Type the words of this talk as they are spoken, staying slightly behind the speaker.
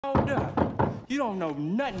Hold up. You don't know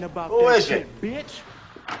nothing about Who that is shit, it? bitch.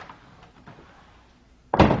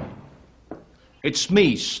 It's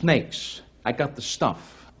me, Snakes. I got the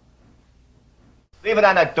stuff. Leave it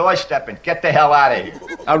on the doorstep and get the hell out of here.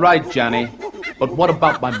 All right, Johnny. But what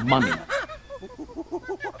about my money?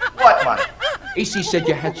 What money? AC said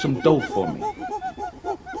you had some dough for me.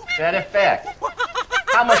 Is that a fact?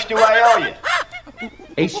 How much do I owe you?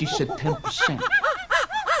 AC said 10%.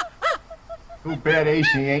 Too bad AC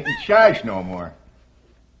ain't in charge no more.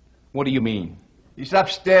 What do you mean? He's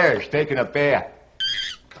upstairs taking a bath.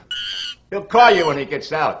 He'll call you when he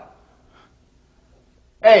gets out.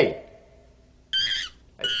 Hey,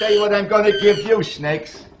 I tell you what I'm gonna give you,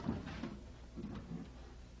 Snakes.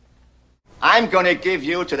 I'm gonna give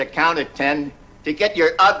you to the count of 10 to get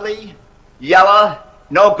your ugly, yellow,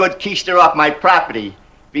 no good keister off my property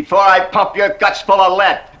before I pump your guts full of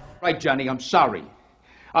lead. Right, Johnny, I'm sorry.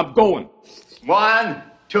 I'm going. 1,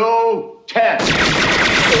 2, 10.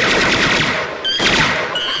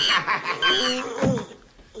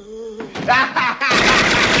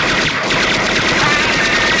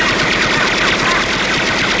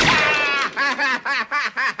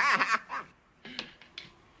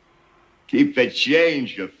 Keep the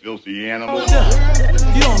change, you filthy animal. Hold up.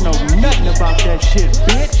 You don't know nothing about that shit,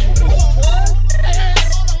 bitch.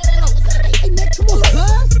 Hey, man, come on,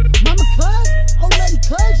 cuz. Mama, cuz. Old lady,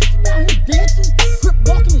 cuz. You see me out here dancing, crip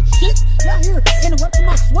walking and shit. You out here interrupting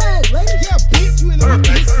my swag, lady. Yeah, bitch, you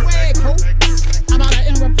interrupting his swag, ho. I'm out to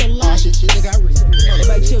interrupt your life. Shit, they got real.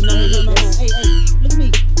 Everybody chill, no, hey, look at me.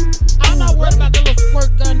 I'm not worried about the little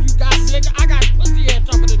squirt gun you got, nigga. I got pussy ass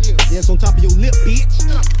tougher than you. Yeah, it's on top of your lip, bitch.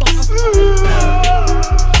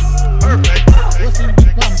 Perfect. What's the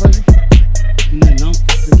big problem, baby? You know,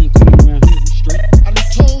 this ain't coming around here straight. I done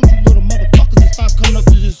told you little motherfuckers to stop coming up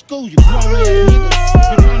to this school, you grown ass nigga.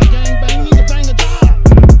 Been trying to gangbang, need to bang a job.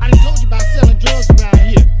 I done told you about selling drugs around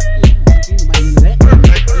here. Ain't nobody into that.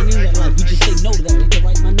 Ain't into that life. We just say no to that. Ain't that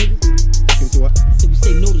right, my nigga? Give it to what? I said we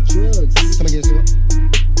say no to drugs. Come again, say what?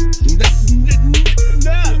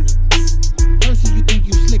 No. First you think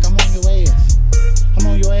you slick, I'm on your ass. I'm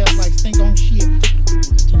on your ass like stink on shit.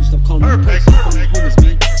 You stop calling me pussy from the homies,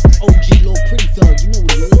 man. OG little pretty thug, you know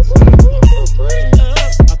what it is. Pretty thug?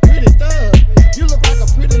 A pretty thug? You look like a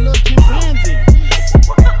pretty little chimpanzee.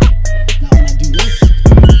 Now when I do this,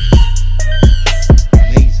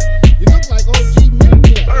 amazing. You look like OG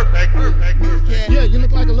meerkat. Perfect. Yeah, you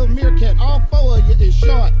look like a little meerkat. All four of you is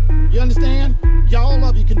short. You understand? Y'all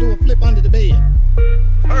of you can do a flip under the bed.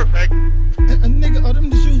 Perfect. A nigga, are them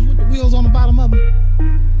the shoes with the wheels on the bottom of them?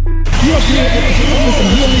 You up here with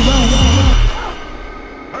some really wrong.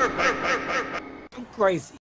 Perfect. I'm crazy.